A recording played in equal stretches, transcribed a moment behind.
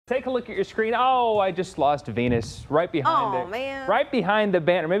take a look at your screen. Oh, I just lost Venus right behind it. Oh, man. Right behind the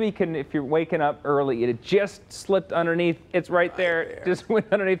banner. Maybe you can, if you're waking up early, it just slipped underneath. It's right there. Just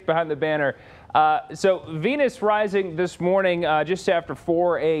went underneath behind the banner. So Venus rising this morning just after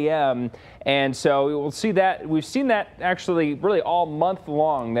 4 a.m. And so we'll see that. We've seen that actually really all month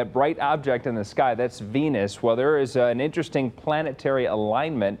long, that bright object in the sky. That's Venus. Well, there is an interesting planetary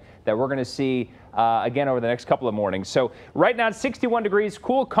alignment that we're going to see again over the next couple of mornings. So right now it's 61 degrees,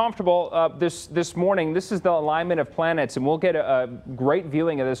 cool, comfortable this morning. This is the alignment of planets, and we'll get a great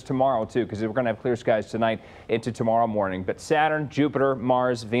viewing of this tomorrow too, because we're going to have clear skies tonight into tomorrow morning. But Saturn, Jupiter,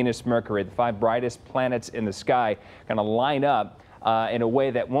 Mars, Venus, Mercury, the 5 brightest planets in the sky, going to line up in a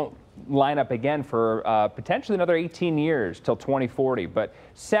way that won't line up again for potentially another 18 years till 2040. But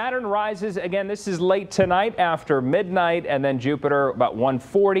Saturn rises again. This is late tonight after midnight, and then Jupiter about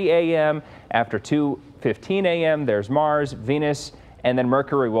 1:40 a.m. After 2:15 a.m. there's Mars, Venus, and then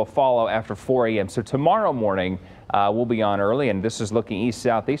Mercury will follow after 4 a.m. So tomorrow morning we'll be on early, and this is looking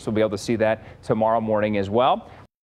east-southeast. We'll be able to see that tomorrow morning as well.